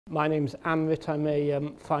My name's Amrit. I'm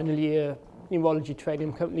a final year neurology trainee.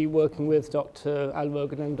 I'm currently working with Dr.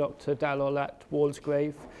 Alwogan and Dr. Dallol at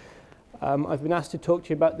Walsgrave. I've been asked to talk to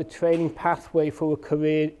you about the training pathway for a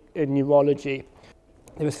career in neurology.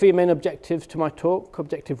 There are three main objectives to my talk.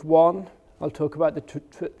 Objective 1, I'll talk about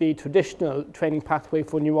the traditional training pathway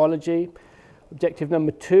for neurology. Objective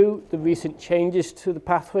number 2, the recent changes to the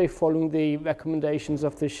pathway following the recommendations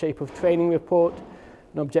of the Shape of Training report.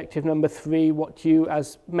 And objective number 3, what you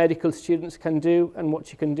as medical students can do and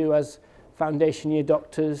what you can do as foundation year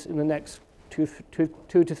doctors in the next two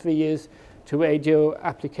to 3 years to aid your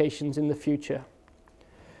applications in the future.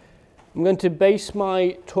 I'm going to base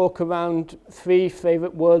my talk around 3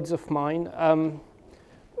 favourite words of mine.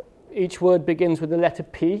 Each word begins with the letter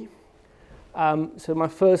P. So my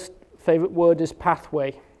first favourite word is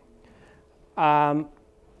pathway.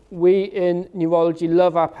 We in neurology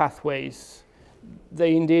love our pathways.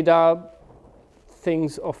 They indeed are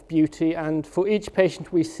things of beauty, and for each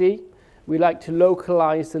patient we see, we like to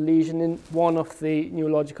localize the lesion in one of the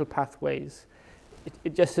neurological pathways.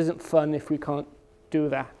 It just isn't fun if we can't do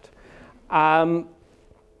that. I'm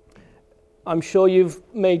sure you've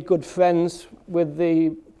made good friends with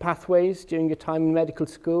the pathways during your time in medical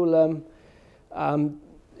school.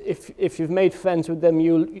 If you've made friends with them,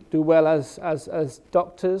 you'll do well as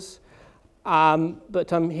doctors.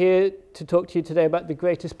 But I'm here to talk to you today about the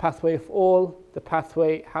greatest pathway of all, the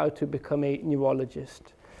pathway how to become a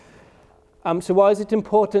neurologist. So why is it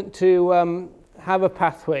important to have a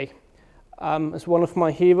pathway? As one of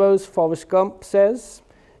my heroes, Forrest Gump, says,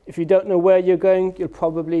 if you don't know where you're going, you'll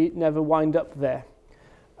probably never wind up there.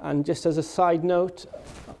 And just as a side note,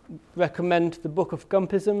 recommend the book of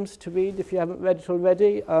Gumpisms to read if you haven't read it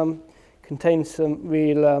already. Contains some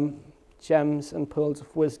real gems and pearls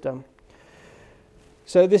of wisdom.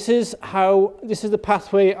 So this is the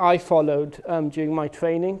pathway I followed during my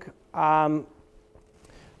training.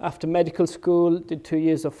 After medical school, did 2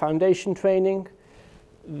 years of foundation training.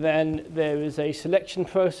 Then there is a selection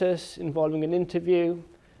process involving an interview,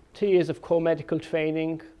 2 years of core medical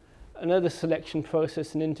training, another selection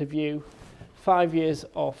process and interview, 5 years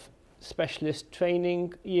of specialist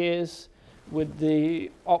training years with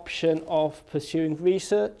the option of pursuing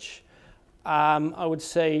research. I would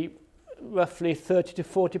say roughly 30 to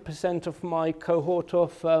 40% of my cohort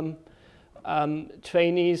of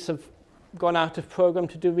trainees have gone out of program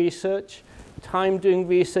to do research. Time doing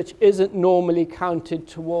research isn't normally counted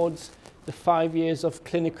towards the 5 years of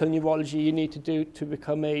clinical neurology you need to do to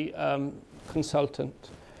become a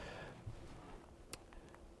consultant.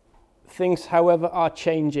 Things, however, are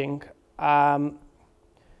changing.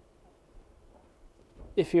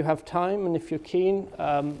 If you have time and if you're keen,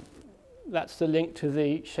 that's the link to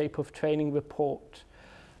the Shape of Training report.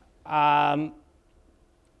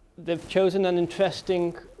 They've chosen an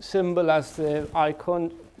interesting symbol as the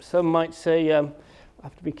icon. Some might say, I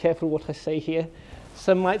have to be careful what I say here.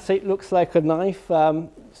 Some might say it looks like a knife.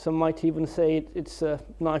 Some might even say it's a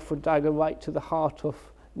knife or dagger right to the heart of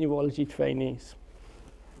neurology trainees.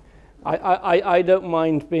 I don't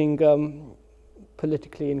mind being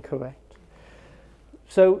politically incorrect.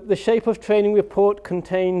 So the Shape of Training report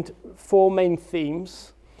contained 4 main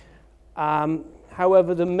themes.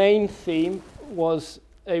 However, the main theme was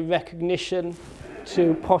a recognition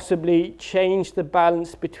to possibly change the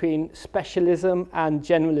balance between specialism and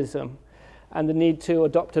generalism, and the need to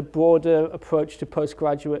adopt a broader approach to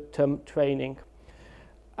postgraduate training.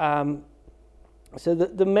 So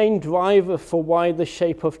the main driver for why the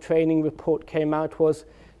Shape of Training report came out was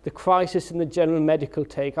the crisis in the general medical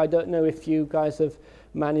take. I don't know if you guys have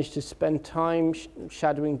managed to spend time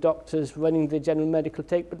shadowing doctors running the general medical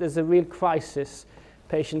take, but there's a real crisis.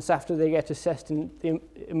 Patients, after they get assessed in the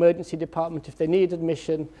emergency department, if they need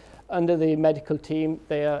admission under the medical team,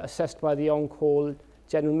 they are assessed by the on-call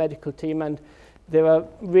general medical team, and there are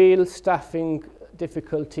real staffing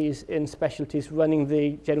difficulties in specialties running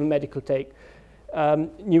the general medical take.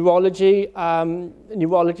 Neurologists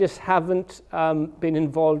haven't been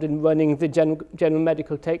involved in running the general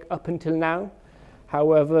medical take up until now.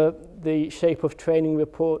 However, the Shape of Training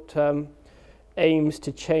report aims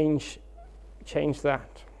to change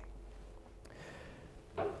that.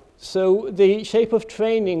 So the Shape of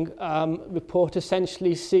Training report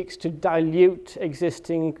essentially seeks to dilute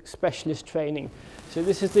existing specialist training. So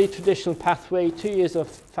this is the traditional pathway: 2 years of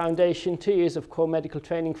foundation, 2 years of core medical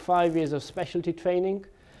training, 5 years of specialty training.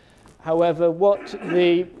 However, what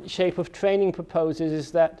the Shape of Training proposes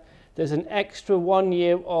is that there's an extra 1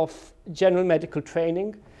 year of general medical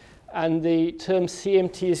training, and the term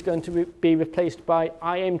CMT is going to be replaced by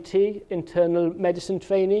IMT, internal medicine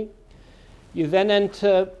trainee. You then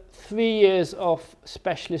enter 3 years of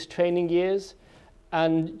specialist training years,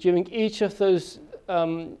 and during each of those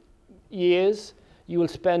years you will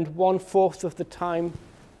spend 1/4 of the time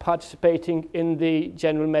participating in the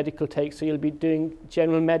general medical take. So you'll be doing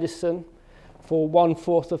general medicine for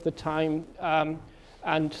 1/4 of the time,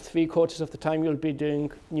 and 3/4 of the time you'll be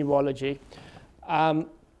doing neurology.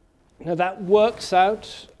 Now that works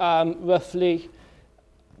out roughly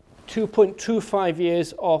 2.25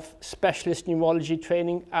 years of specialist neurology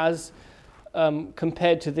training as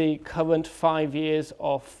compared to the current 5 years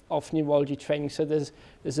of neurology training. So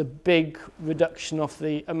there's a big reduction of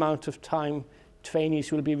the amount of time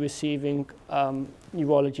trainees will be receiving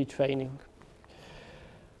neurology training.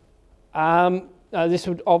 This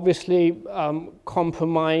would obviously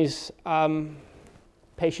compromise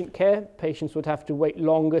patient care. Patients would have to wait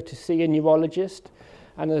longer to see a neurologist.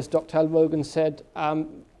 And as Dr. Alvogan said,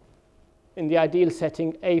 in the ideal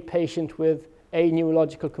setting, a patient with a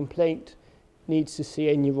neurological complaint needs to see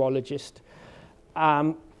a neurologist.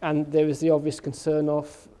 And there is the obvious concern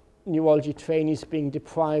of neurology trainees being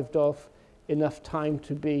deprived of enough time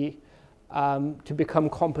to become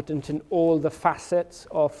competent in all the facets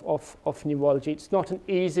of neurology. It's not an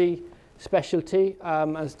easy specialty,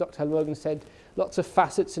 as Dr. Alvogan said, lots of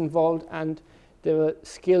facets involved, and there are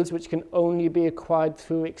skills which can only be acquired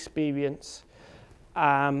through experience.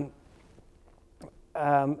 So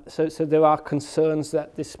there are concerns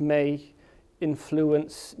that this may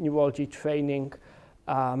influence neurology training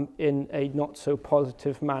in a not so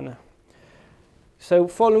positive manner. So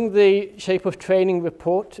following the Shape of Training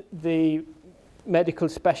report, the medical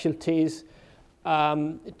specialties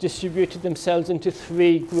distributed themselves into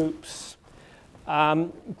 3 groups.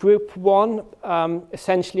 Group 1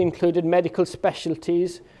 essentially included medical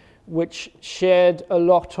specialties which shared a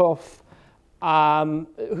lot of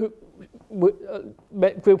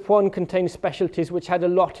Group 1 contained specialties which had a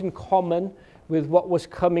lot in common with what was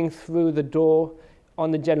coming through the door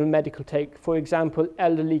on the general medical take. For example,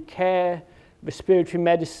 elderly care, respiratory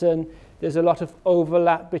medicine. There's a lot of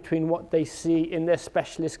overlap between what they see in their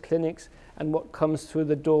specialist clinics and what comes through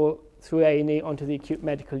the door through A&E onto the acute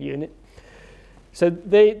medical unit. So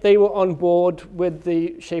they were on board with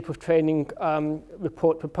the Shape of Training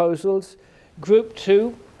report proposals. Group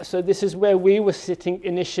 2, so this is where we were sitting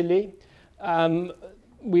initially.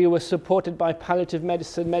 We were supported by palliative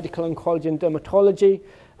medicine, medical oncology and dermatology,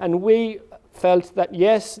 and we felt that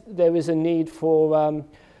yes, there is a need for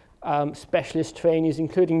specialist trainees,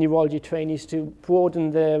 including neurology trainees, to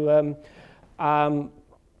broaden their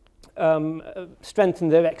strengthen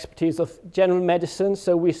their expertise of general medicine.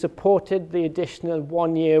 So we supported the additional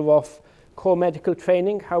 1 year of core medical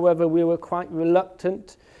training. However, we were quite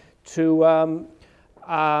reluctant to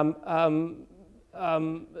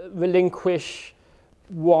relinquish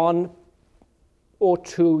 1 or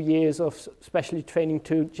 2 years of specialty training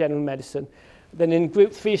to general medicine. Then in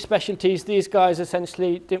Group 3 specialties, these guys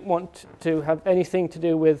essentially didn't want to have anything to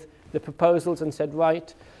do with the proposals and said,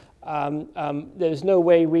 right, there's no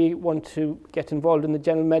way we want to get involved in the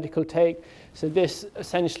general medical take. So this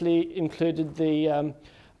essentially included the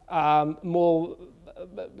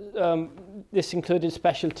this included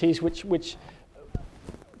specialties which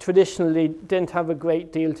traditionally didn't have a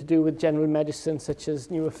great deal to do with general medicine, such as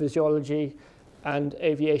neurophysiology and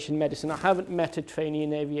aviation medicine. I haven't met a trainee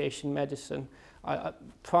in aviation medicine.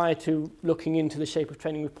 Prior to looking into the Shape of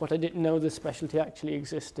Training report, I didn't know the specialty actually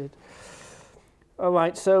existed. All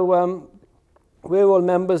right, so we're all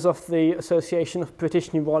members of the Association of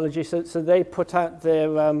British Neurology, so they put out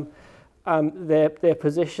their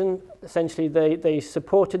position. Essentially, they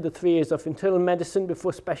supported the 3 years of internal medicine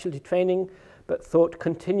before specialty training, but thought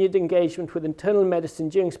continued engagement with internal medicine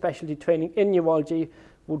during specialty training in neurology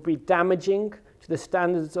would be damaging to the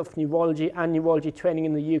standards of neurology and neurology training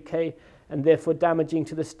in the UK, and therefore damaging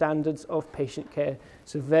to the standards of patient care.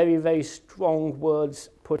 So very, very strong words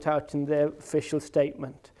put out in their official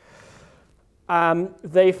statement.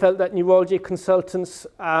 They felt that neurology consultants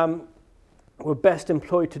were best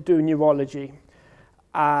employed to do neurology,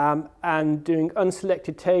 and doing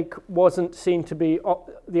unselected take wasn't seen to be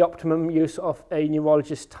the optimum use of a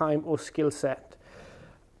neurologist's time or skill set.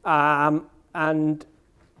 And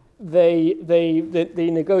the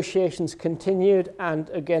negotiations continued, and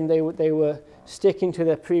again they were sticking to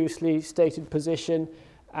their previously stated position,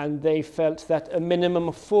 and they felt that a minimum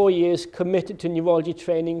of 4 years committed to neurology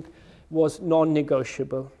training was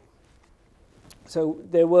non-negotiable. So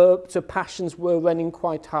passions were running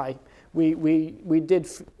quite high. We did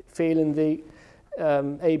feel in the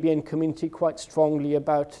ABN community quite strongly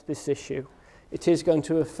about this issue. It is going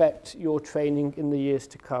to affect your training in the years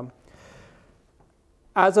to come.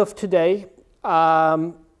 As of today,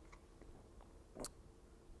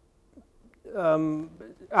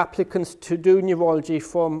 applicants to do neurology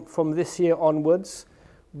from this year onwards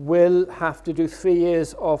will have to do 3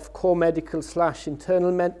 years of core medical /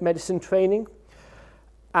 internal medicine training,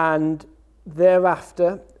 and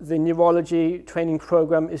thereafter the neurology training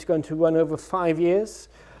program is going to run over 5 years,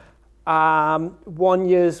 1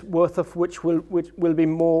 year's worth of which will be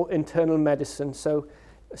more internal medicine. So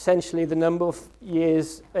essentially the number of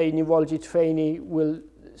years a neurology trainee will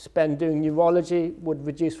spend doing neurology would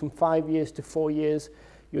reduce from 5 years to 4 years.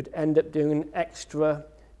 You'd end up doing an extra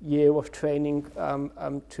year of training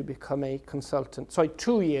to become a consultant. Sorry,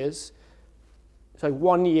 2 years. So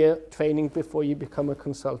 1 year training before you become a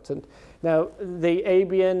consultant. Now, the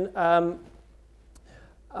ABN,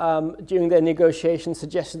 during their negotiations,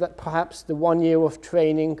 suggested that perhaps the 1 year of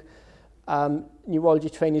training neurology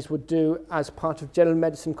trainees would do as part of general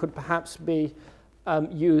medicine could perhaps be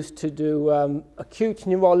used to do acute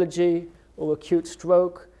neurology or acute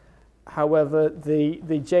stroke. However, the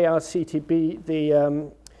JRCTB,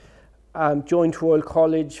 the Joint Royal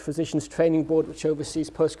College Physicians Training Board, which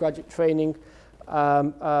oversees postgraduate training,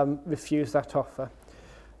 refused that offer.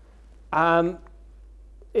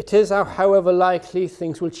 It is, however, likely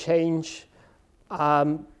things will change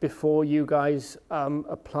before you guys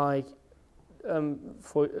apply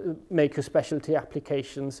make your specialty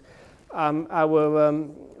applications. Our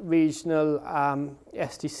regional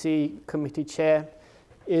STC committee chair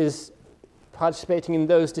is participating in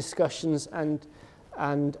those discussions, and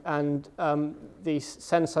the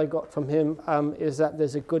sense I got from him is that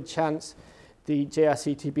there's a good chance the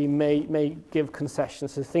JRCTB may give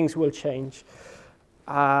concessions, so things will change.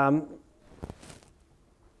 The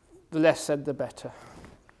less said, the better.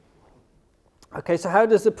 Okay, so how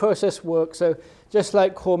does the process work? So just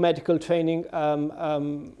like core medical training,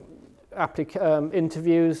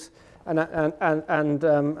 interviews and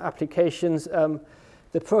applications,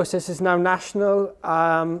 the process is now national.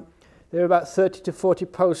 There are about 30 to 40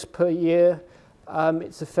 posts per year.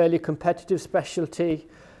 It's a fairly competitive specialty.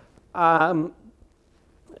 And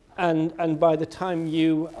by the time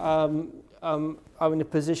you are in a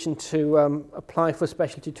position to apply for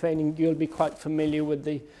specialty training, you'll be quite familiar with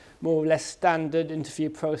the more or less standard interview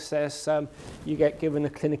process. You get given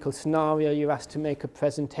a clinical scenario, you're asked to make a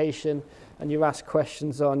presentation, and you're asked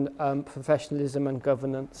questions on professionalism and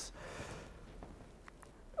governance.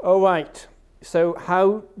 All right, so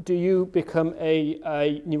how do you become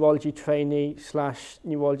a neurology trainee /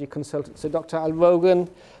 neurology consultant? So Dr. Alrogan,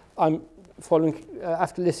 I'm following,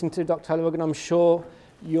 after listening to Dr. Alrogan, I'm sure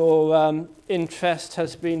your interest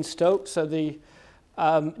has been stoked. So the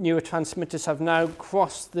neurotransmitters have now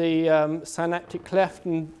crossed the synaptic cleft,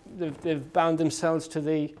 and they've bound themselves to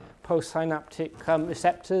the postsynaptic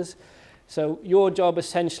receptors. So your job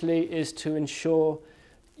essentially is to ensure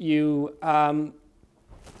you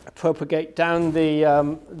propagate down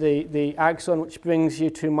the axon, which brings you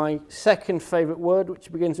to my second favorite word,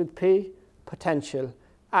 which begins with P, potential,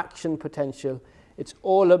 action potential. It's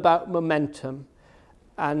all about momentum.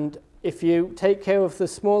 And if you take care of the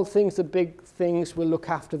small things, the big things will look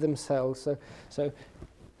after themselves. So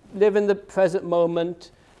live in the present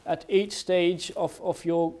moment at each stage of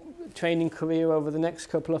your training career over the next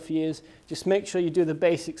couple of years. Just make sure you do the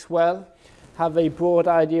basics well, have a broad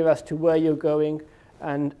idea as to where you're going,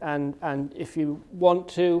 and if you want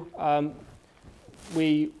to,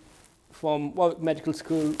 we from Warwick Medical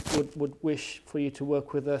School would wish for you to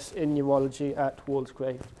work with us in neurology at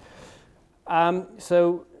Walsgrave. As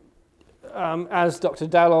Dr.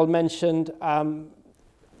 Dalal mentioned,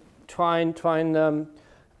 try and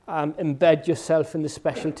embed yourself in the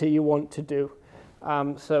specialty you want to do.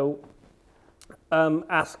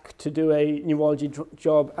 Ask to do a neurology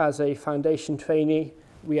job as a foundation trainee.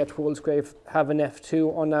 We at Walsgrave have an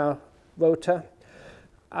F2 on our rota.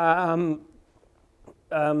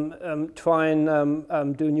 Try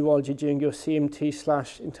and do neurology during your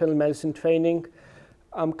CMT / internal medicine training.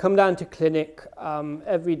 Come down to clinic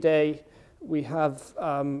every day. We have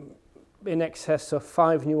in excess of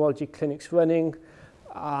 5 neurology clinics running.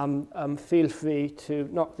 Feel free to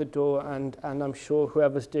knock the door, and I'm sure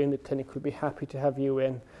whoever's doing the clinic will be happy to have you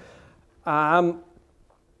in.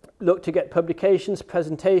 Look to get publications,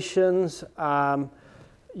 presentations.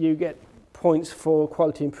 You get points for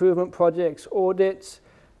quality improvement projects, audits,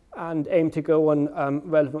 and aim to go on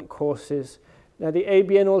relevant courses. Now, the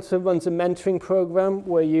ABN also runs a mentoring program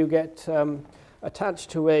where you get attached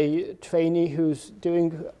to a trainee who's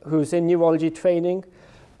in neurology training.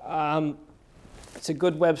 It's a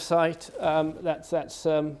good website.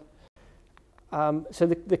 So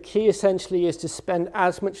the key essentially is to spend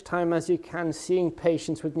as much time as you can seeing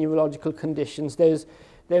patients with neurological conditions. There's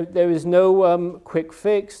There is no quick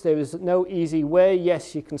fix, there is no easy way.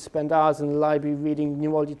 Yes, you can spend hours in the library reading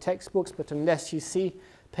neurology textbooks, but unless you see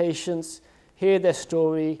patients, hear their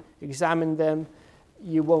story, examine them,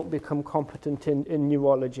 you won't become competent in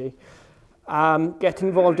neurology. Get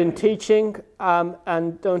involved in teaching,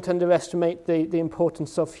 and don't underestimate the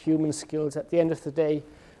importance of human skills. At the end of the day,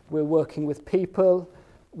 we're working with people,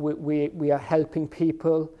 we are helping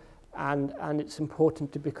people, and it's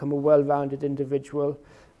important to become a well-rounded individual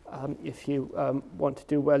if you want to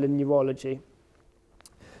do well in neurology.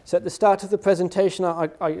 So at the start of the presentation,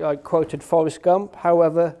 I quoted Forrest Gump.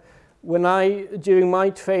 However, during my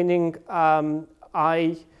training, I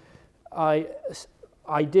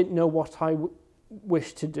didn't know what I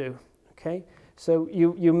wished to do. Okay, so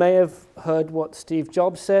you may have heard what Steve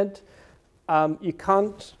Jobs said. You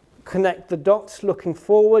can't connect the dots looking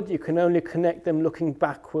forward. You can only connect them looking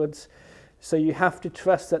backwards. So you have to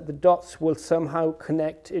trust that the dots will somehow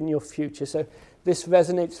connect in your future. So this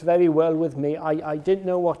resonates very well with me. I didn't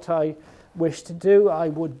know what I wished to do. I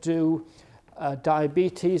would do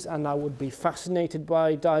diabetes, and I would be fascinated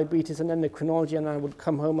by diabetes and endocrinology, and I would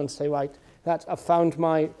come home and say, right, I found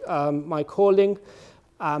my calling.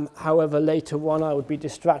 However, later on, I would be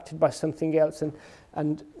distracted by something else,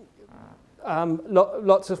 and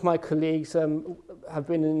lots of my colleagues have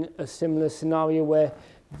been in a similar scenario where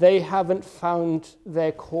they haven't found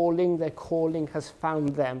their calling has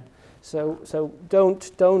found them. So don't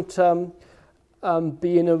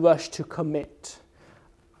be in a rush to commit.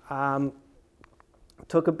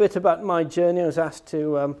 Talk a bit about my journey. I was asked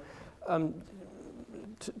to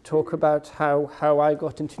talk about how I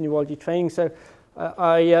got into neurology training. So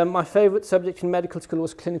my favourite subject in medical school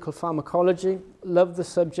was clinical pharmacology. Loved the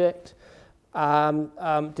subject.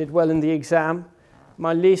 Did well in the exam.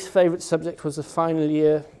 My least favourite subject was the final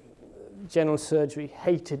year, general surgery.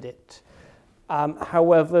 Hated it.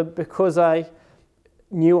 However, because I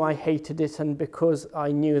knew I hated it, and because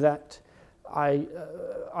I knew that I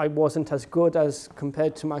wasn't as good as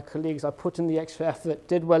compared to my colleagues, I put in the extra effort,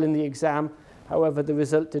 did well in the exam. However, the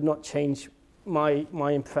result did not change my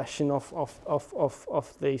impression of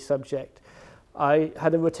the subject. I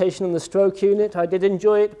had a rotation on the stroke unit. I did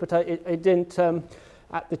enjoy it, but it didn't,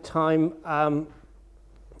 at the time,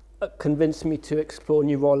 convince me to explore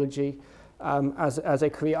neurology as a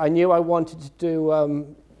career. I knew I wanted to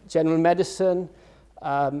do general medicine.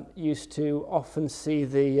 Used to often see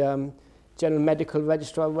the general medical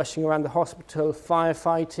registrar rushing around the hospital,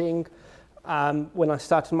 firefighting. When I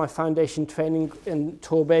started my foundation training in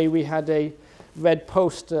Torbay, we had a red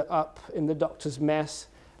poster up in the doctor's mess,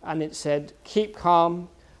 and it said, keep calm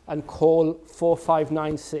and call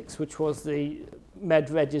 4596, which was the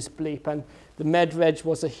MedReg's bleep. And the MedReg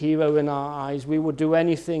was a hero in our eyes. We would do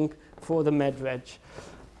anything for the MedReg.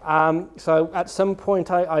 So at some point,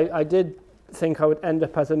 I did think I would end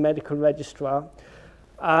up as a medical registrar.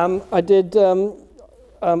 I did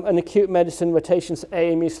an acute medicine rotations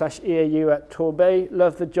AME/EAU at Torbay.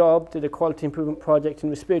 Loved the job, did a quality improvement project in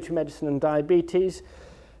respiratory medicine and diabetes.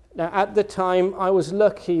 Now, at the time, I was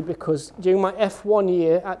lucky because during my F1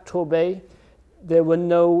 year at Torbay, there were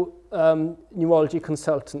no neurology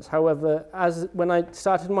consultants. However, when I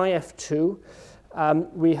started my F2,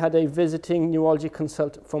 we had a visiting neurology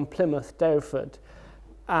consultant from Plymouth, Derriford.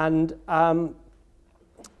 And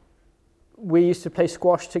we used to play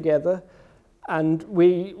squash together. And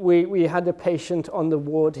we had a patient on the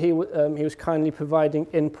ward. He was kindly providing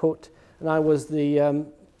input, and I was the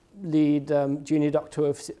lead junior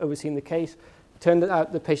doctor overseeing the case. Turned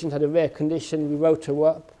out the patient had a rare condition. We wrote her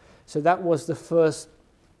up. So that was the first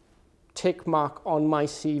tick mark on my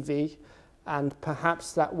CV, and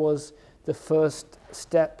perhaps that was the first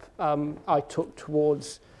step I took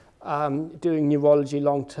towards doing neurology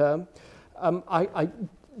long term. I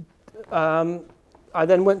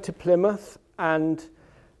then went to Plymouth, and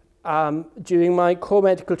during my core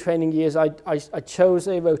medical training years, I chose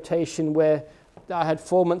a rotation where I had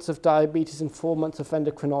 4 months of diabetes and 4 months of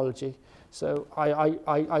endocrinology. So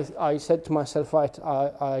I said to myself, right,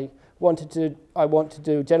 I want to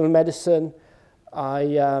do general medicine.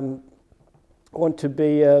 I want to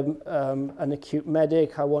be an acute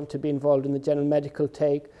medic. I want to be involved in the general medical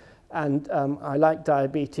take. And I like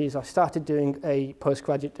diabetes. I started doing a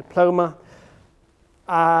postgraduate diploma.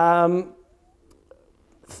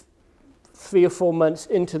 3 or 4 months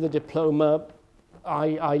into the diploma,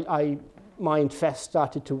 my interest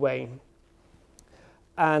started to wane.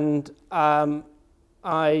 And I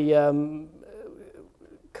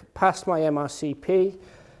passed my MRCP,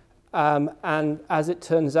 and as it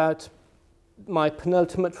turns out, my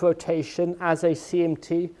penultimate rotation as a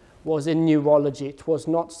CMT was in neurology. It was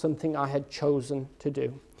not something I had chosen to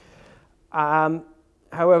do.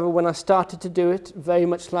 However, when I started to do it, very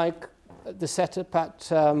much like the setup at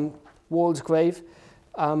Walsgrave,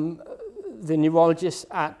 the neurologists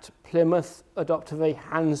at Plymouth adopt a very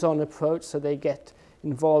hands-on approach, so they get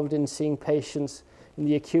involved in seeing patients in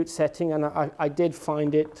the acute setting, and I did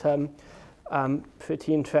find it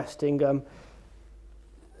pretty interesting.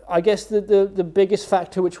 I guess the biggest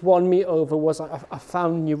factor which won me over was I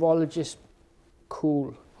found neurologists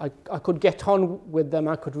cool. I could get on with them,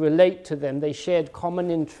 I could relate to them, they shared common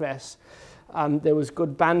interests, there was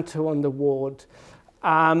good banter on the ward.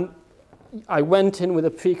 I went in with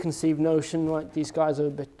a preconceived notion, right, these guys are a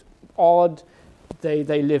bit odd, they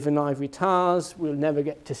live in ivory towers, we'll never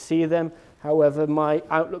get to see them. However, my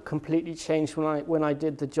outlook completely changed when I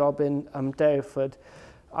did the job in Derriford.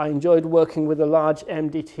 I enjoyed working with a large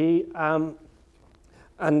MDT,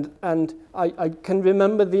 and I can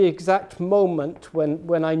remember the exact moment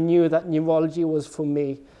when I knew that neurology was for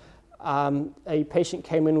me. A patient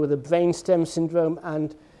came in with a brainstem syndrome,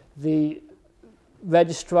 and the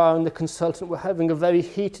registrar and the consultant were having a very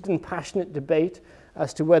heated and passionate debate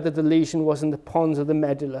as to whether the lesion was in the pons or the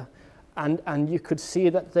medulla. And you could see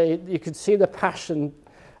that you could see the passion,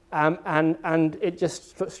 and it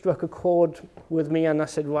just struck a chord with me, and I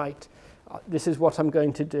said, right, this is what I'm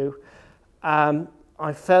going to do.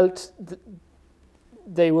 I felt that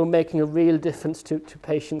they were making a real difference to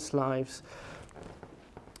patients' lives.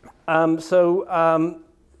 I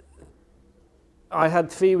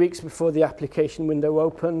had 3 weeks before the application window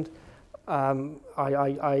opened.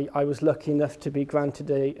 I was lucky enough to be granted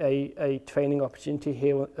a training opportunity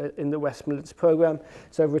here in the West Midlands programme.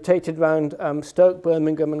 So I've rotated around Stoke,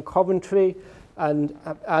 Birmingham and Coventry, and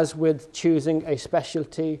as with choosing a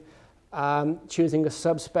specialty, choosing a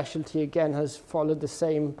subspecialty again has followed the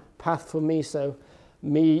same path for me. So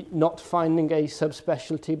me not finding a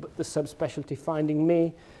subspecialty, but the subspecialty finding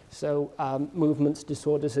me. So movement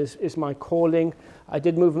disorders is my calling. I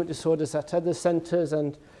did movement disorders at other centres,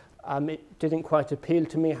 and it didn't quite appeal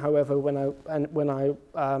to me. However, when I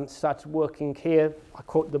started working here, I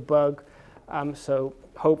caught the bug. So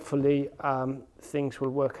hopefully things will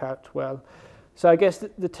work out well. So I guess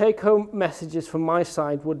the take-home messages from my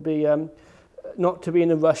side would be not to be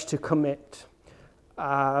in a rush to commit.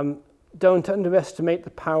 Don't underestimate the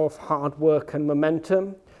power of hard work and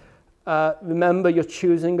momentum. Remember, you're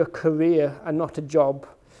choosing a career and not a job.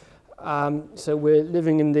 So we're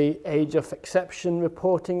living in the age of exception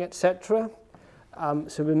reporting, etc.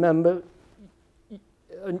 So remember,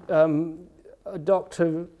 a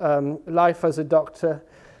doctor, life as a doctor,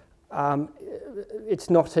 it's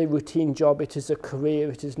not a routine job, it is a career,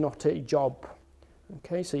 it is not a job.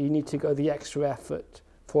 Okay, so you need to go the extra effort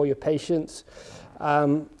for your patients.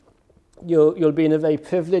 You'll be in a very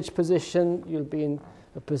privileged position, you'll be in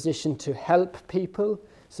a position to help people,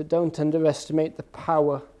 so don't underestimate the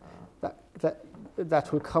power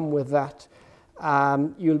that will come with that.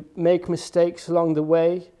 You'll make mistakes along the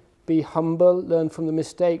way, be humble, learn from the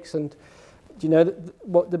mistakes, and do you know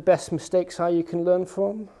what the best mistakes are you can learn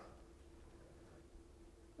from?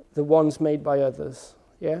 The ones made by others,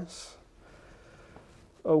 yes?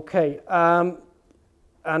 Okay, and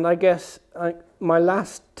I guess my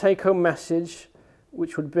last take-home message,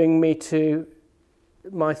 which would bring me to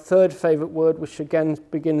my third favourite word, which again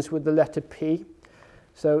begins with the letter P.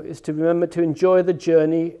 So is to remember to enjoy the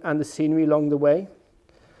journey and the scenery along the way.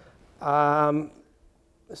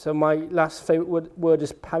 So my last favourite word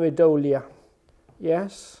is pareidolia.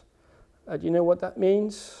 Yes? Do you know what that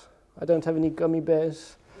means? I don't have any gummy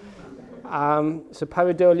bears. So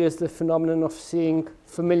pareidolia is the phenomenon of seeing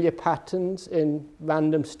familiar patterns in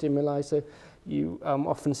random stimuli. So you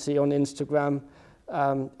often see on Instagram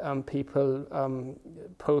people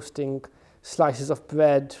posting slices of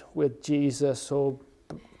bread with Jesus or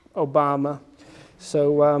Obama.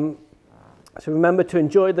 So remember to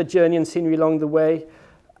enjoy the journey and scenery along the way,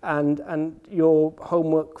 and your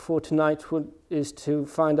homework for tonight is to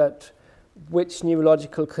find out which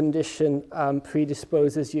neurological condition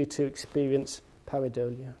predisposes you to experience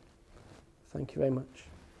pareidolia. Thank you very much.